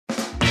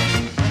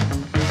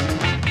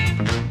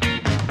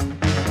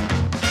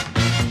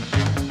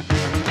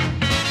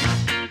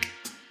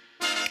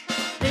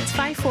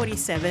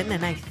9:47,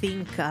 and I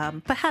think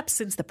perhaps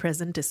since the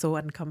present is so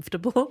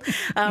uncomfortable,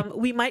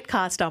 we might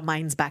cast our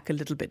minds back a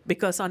little bit,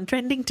 because on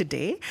Trending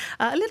Today,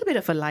 a little bit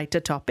of a lighter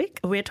topic.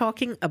 We're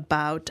talking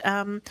about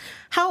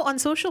how on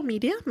social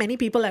media many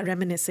people are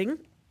reminiscing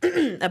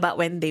about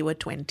when they were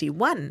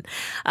 21.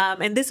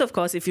 And this, of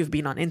course, if you've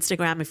been on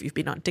Instagram, if you've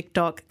been on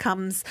TikTok,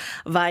 comes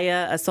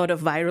via a sort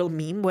of viral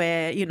meme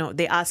where, you know,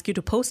 they ask you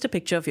to post a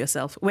picture of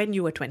yourself when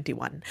you were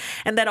 21.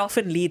 And that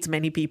often leads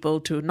many people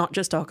to not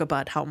just talk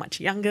about how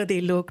much younger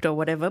they looked or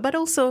whatever, but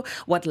also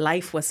what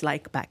life was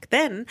like back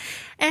then.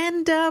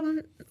 And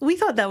we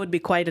thought that would be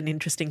quite an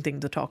interesting thing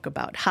to talk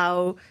about,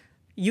 how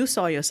you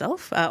saw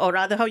yourself, or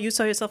rather how you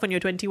saw yourself when you're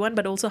 21,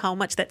 but also how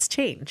much that's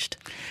changed.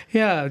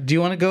 Yeah. Do you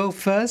want to go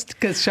first?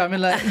 Because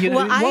Sharmila, it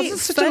wasn't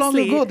such a long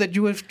ago that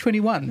you were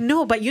 21.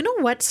 No, but you know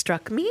what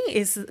struck me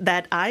is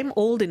that I'm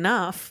old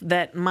enough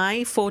that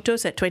my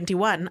photos at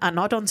 21 are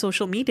not on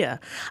social media.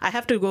 I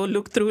have to go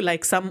look through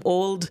like some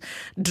old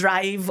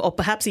drive or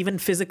perhaps even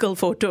physical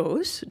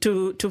photos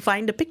to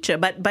find a picture.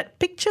 But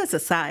pictures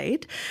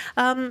aside,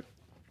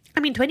 I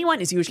mean,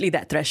 21 is usually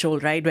that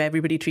threshold, right, where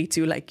everybody treats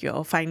you like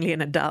you're finally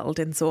an adult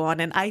and so on.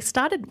 And I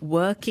started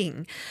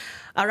working,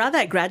 or rather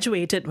I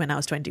graduated when I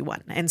was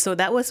 21. And so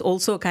that was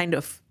also kind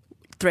of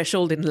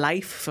threshold in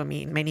life for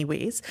me in many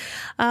ways.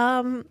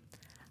 So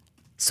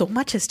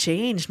much has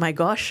changed. My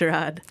gosh,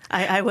 Sharad.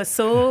 I was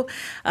so...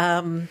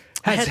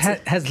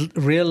 Has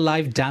real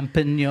life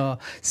dampened your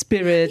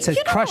spirits, has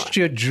crushed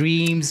your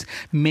dreams,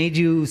 made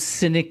you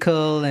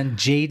cynical and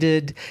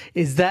jaded?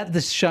 Is that the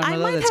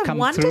Sharmila that's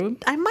come through?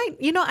 I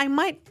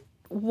might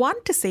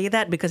want to say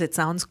that because it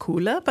sounds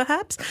cooler,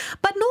 perhaps.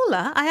 But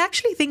Nola, I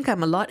actually think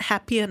I'm a lot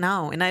happier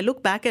now. And I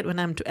look back at when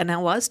I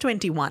was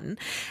 21,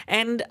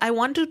 and I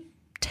want to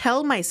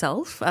tell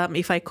myself,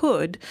 if I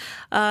could,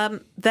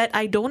 that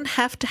I don't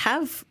have to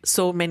have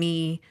so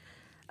many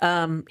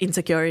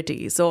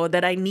insecurities, or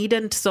that I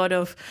needn't sort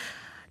of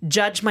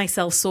judge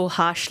myself so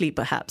harshly,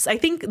 perhaps. I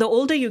think the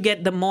older you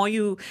get, the more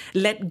you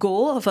let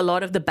go of a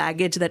lot of the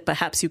baggage that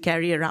perhaps you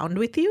carry around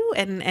with you.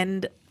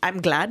 And I'm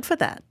glad for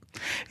that.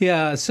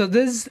 Yeah, so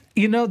there's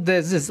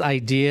this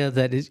idea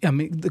that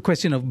the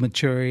question of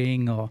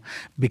maturing or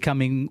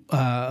becoming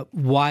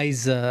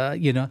wiser,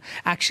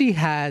 actually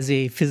has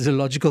a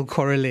physiological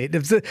correlate.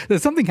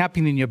 There's something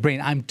happening in your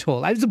brain, I'm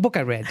told. There's a book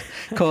I read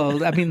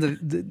called, I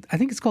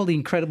think it's called The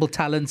Incredible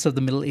Talents of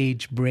the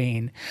Middle-Aged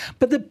Brain.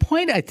 But the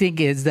point, I think,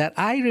 is that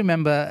I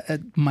remember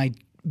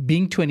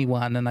being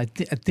 21, and I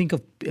think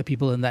of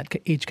people in that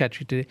age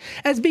category today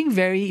as being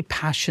very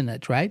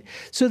passionate, right?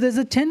 So there's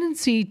a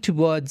tendency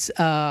towards,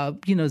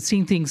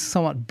 seeing things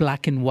somewhat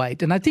black and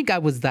white. And I think I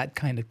was that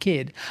kind of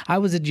kid. I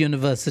was at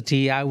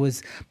university. I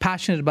was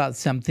passionate about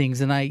some things,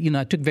 and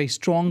I took very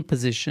strong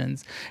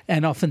positions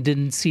and often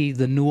didn't see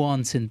the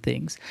nuance in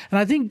things. And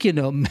I think,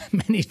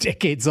 many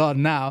decades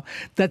on now,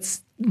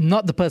 that's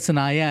not the person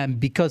I am,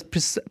 because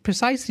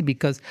precisely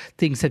because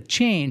things have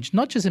changed,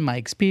 not just in my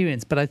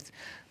experience, but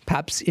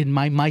perhaps in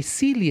my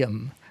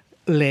mycelium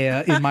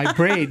layer in my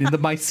brain, in the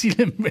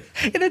mycelium.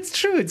 And it's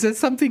true.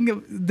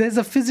 There's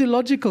a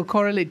physiological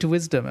correlate to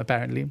wisdom,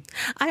 apparently.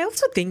 I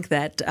also think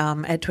that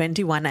at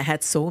 21, I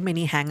had so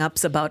many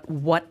hang-ups about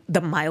what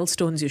the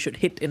milestones you should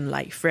hit in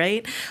life,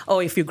 right?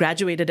 Or if you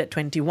graduated at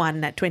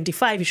 21, at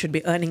 25, you should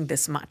be earning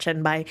this much.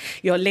 And by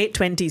your late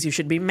 20s, you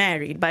should be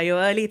married. By your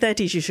early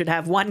 30s, you should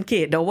have one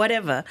kid or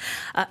whatever.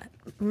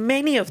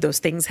 Many of those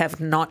things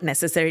have not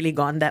necessarily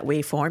gone that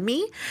way for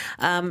me.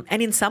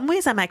 And in some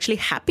ways, I'm actually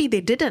happy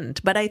they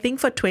didn't. But I think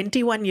for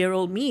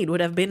 21-year-old me, it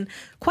would have been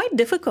quite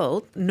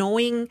difficult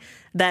knowing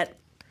that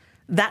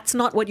that's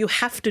not what you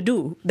have to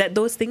do, that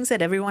those things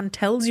that everyone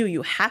tells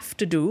you have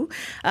to do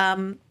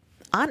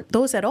aren't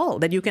those at all,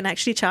 that you can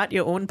actually chart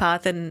your own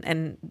path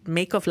and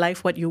make of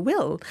life what you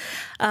will.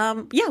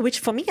 Which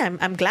for me,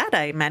 I'm glad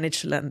I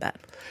managed to learn that.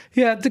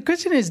 Yeah, the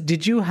question is,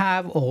 did you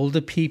have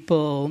older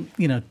people,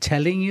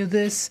 telling you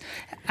this?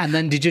 And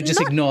then did you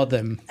just ignore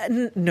them?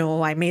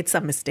 No, I made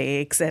some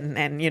mistakes and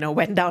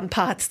went down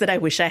paths that I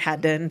wish I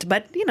hadn't,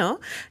 but,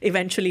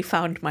 eventually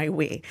found my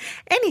way.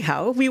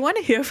 Anyhow, we want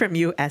to hear from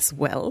you as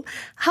well.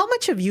 How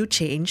much have you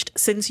changed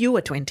since you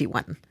were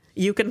 21?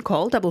 You can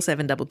call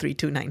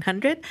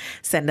 77332900,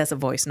 send us a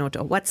voice note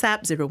or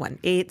WhatsApp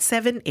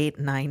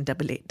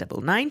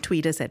 018-789-8899,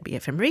 tweet us at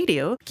BFM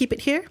Radio. Keep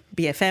it here,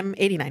 BFM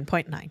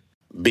 89.9.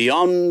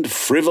 Beyond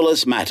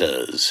Frivolous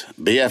Matters,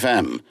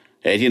 BFM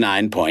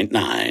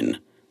 89.9,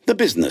 the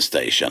business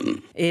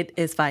station. It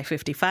is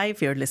 5:55.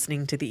 You're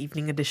listening to the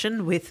Evening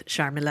Edition with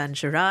Sharmila and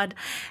Sharad.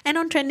 And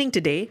on Trending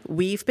Today,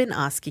 we've been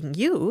asking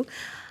you,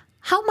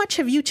 how much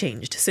have you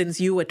changed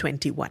since you were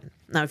 21?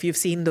 Now, if you've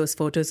seen those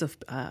photos of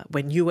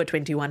when you were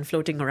 21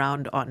 floating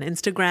around on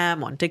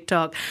Instagram, on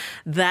TikTok,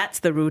 that's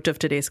the root of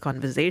today's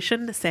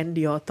conversation. Send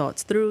your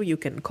thoughts through. You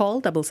can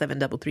call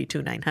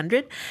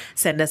 77332900,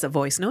 send us a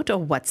voice note or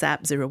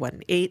WhatsApp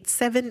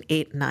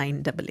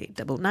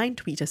 018-789-8899,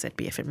 tweet us at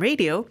BFM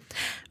Radio.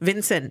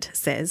 Vincent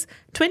says,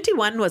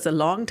 21 was a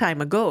long time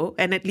ago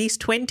and at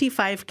least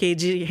 25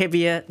 kg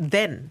heavier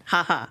then.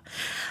 Haha.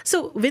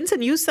 So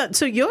Vincent,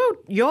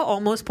 you're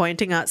almost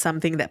pointing out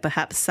something that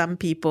perhaps some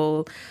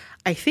people,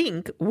 I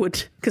think,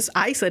 would, because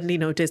I certainly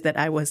noticed that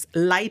I was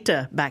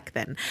lighter back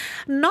then.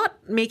 Not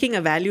making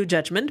a value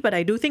judgment, but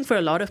I do think for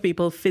a lot of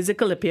people,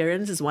 physical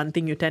appearance is one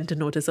thing you tend to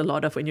notice a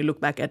lot of when you look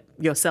back at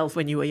yourself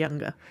when you were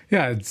younger.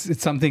 Yeah,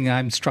 it's something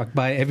I'm struck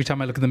by every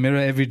time I look in the mirror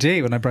every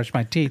day when I brush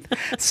my teeth.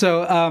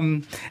 So,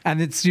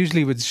 and it's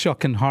usually with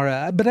shock and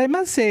horror. But I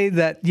must say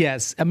that,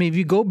 yes, I mean, if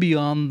you go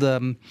beyond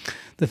the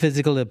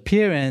physical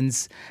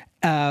appearance,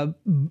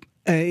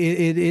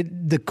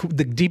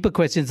 the deeper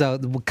questions are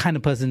what kind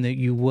of person that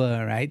you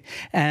were, right?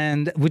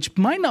 And which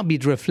might not be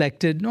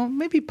reflected, or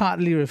maybe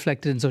partly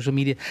reflected in social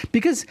media.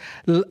 Because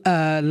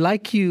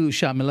like you,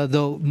 Sharmila,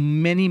 though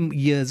many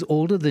years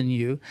older than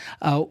you,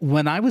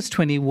 when I was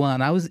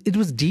 21, it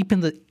was deep in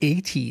the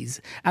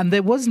 80s, and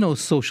there was no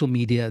social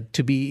media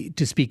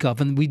to speak of,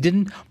 and we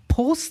didn't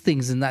post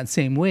things in that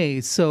same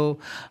way. So,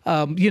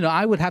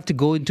 I would have to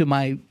go into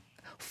my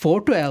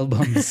photo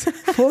albums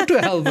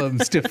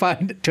to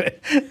find,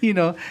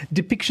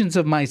 depictions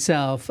of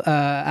myself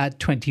at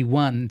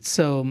 21.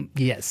 So,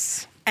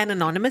 yes. An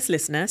anonymous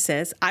listener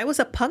says, I was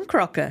a punk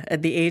rocker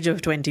at the age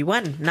of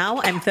 21.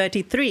 Now I'm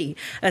 33,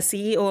 a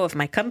CEO of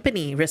my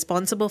company,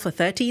 responsible for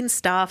 13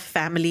 staff,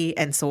 family,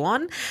 and so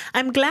on.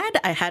 I'm glad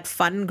I had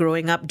fun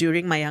growing up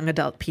during my young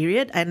adult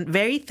period and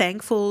very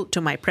thankful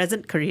to my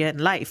present career in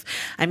life.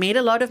 I made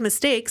a lot of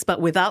mistakes, but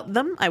without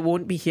them, I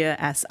won't be here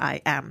as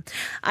I am.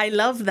 I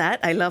love that.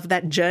 I love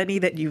that journey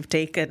that you've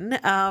taken.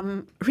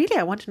 Really,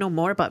 I want to know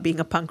more about being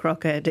a punk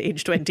rocker at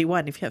age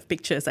 21. If you have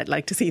pictures, I'd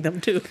like to see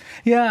them too.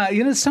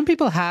 Yeah, some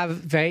people have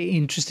very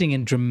interesting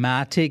and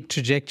dramatic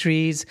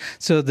trajectories.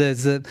 So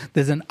there's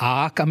an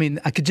arc. I mean,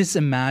 I could just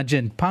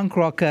imagine punk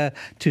rocker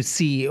to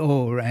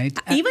CEO, right?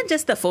 Even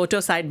just the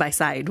photo side by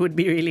side would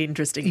be really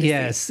interesting to see.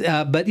 Yes,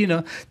 but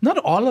not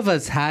all of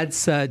us had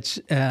such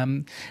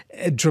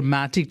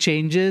dramatic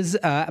changes,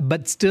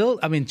 but still,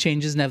 I mean,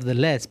 changes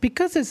nevertheless,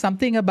 because there's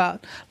something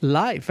about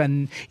life,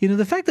 and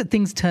the fact that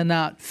things turn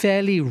out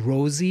fairly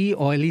rosy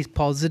or at least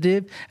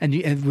positive, and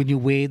when you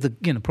weigh the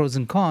pros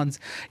and cons,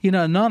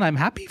 Anon, I'm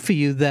happy for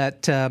you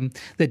that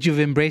you've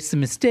embraced the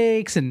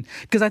mistakes, and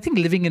because I think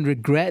living in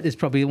regret is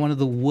probably one of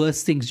the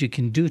worst things you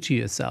can do to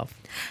yourself.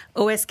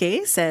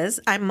 OSK says,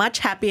 I'm much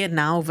happier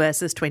now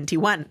versus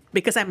 21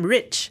 because I'm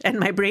rich and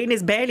my brain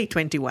is barely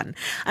 21.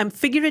 I'm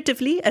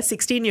figuratively a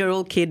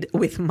 16-year-old kid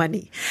with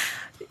money.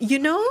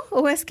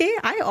 OSK,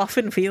 I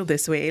often feel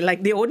this way.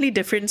 Like the only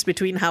difference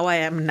between how I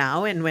am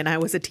now and when I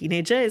was a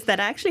teenager is that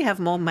I actually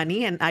have more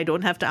money and I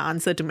don't have to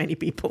answer to many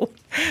people.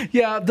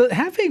 Yeah,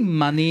 having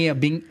money,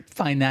 being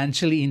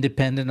financially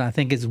independent, I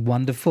think is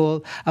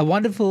wonderful. A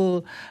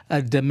wonderful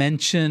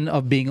dimension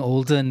of being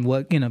older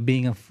and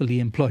being a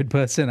fully employed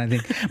person, I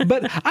think.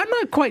 But I'm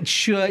not quite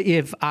sure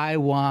if I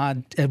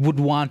would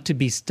want to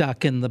be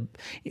stuck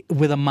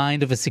with a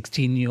mind of a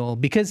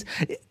 16-year-old, because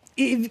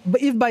if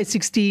by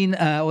 16,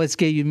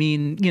 OSK, you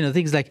mean,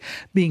 things like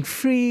being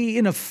free,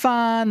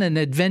 fun and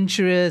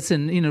adventurous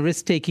and,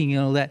 risk-taking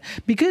and all that.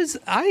 Because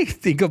I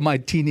think of my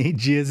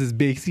teenage years as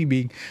basically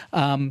being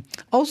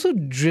also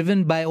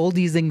driven by all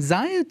these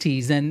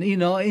anxieties and,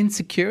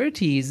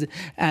 insecurities,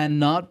 and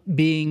not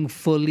being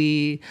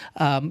fully,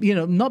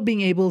 not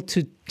being able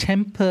to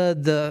temper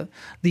the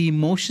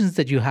emotions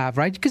that you have,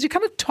 right? Because you're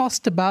kind of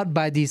tossed about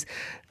by these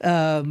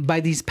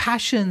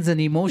passions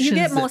and emotions. You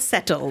get more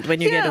settled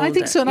when you get older. I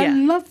think so. And I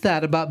love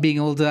that about being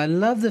older. I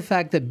love the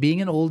fact that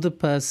being an older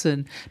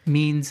person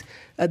means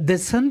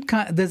there's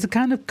a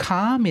kind of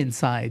calm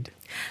inside.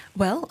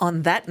 Well,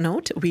 on that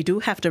note, we do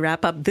have to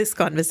wrap up this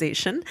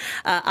conversation.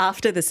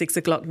 After the 6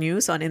 o'clock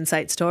news on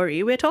Inside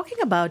Story, we're talking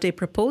about a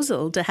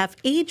proposal to have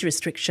age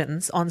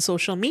restrictions on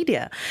social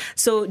media.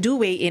 So do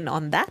weigh in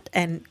on that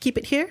and keep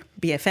it here,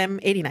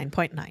 BFM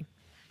 89.9.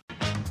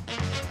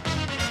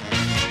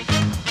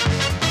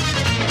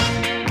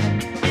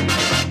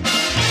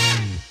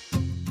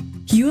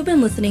 You have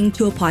been listening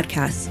to a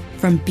podcast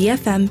from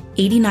BFM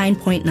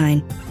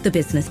 89.9, the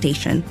business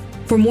station.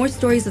 For more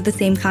stories of the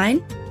same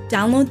kind,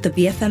 download the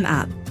BFM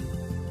app.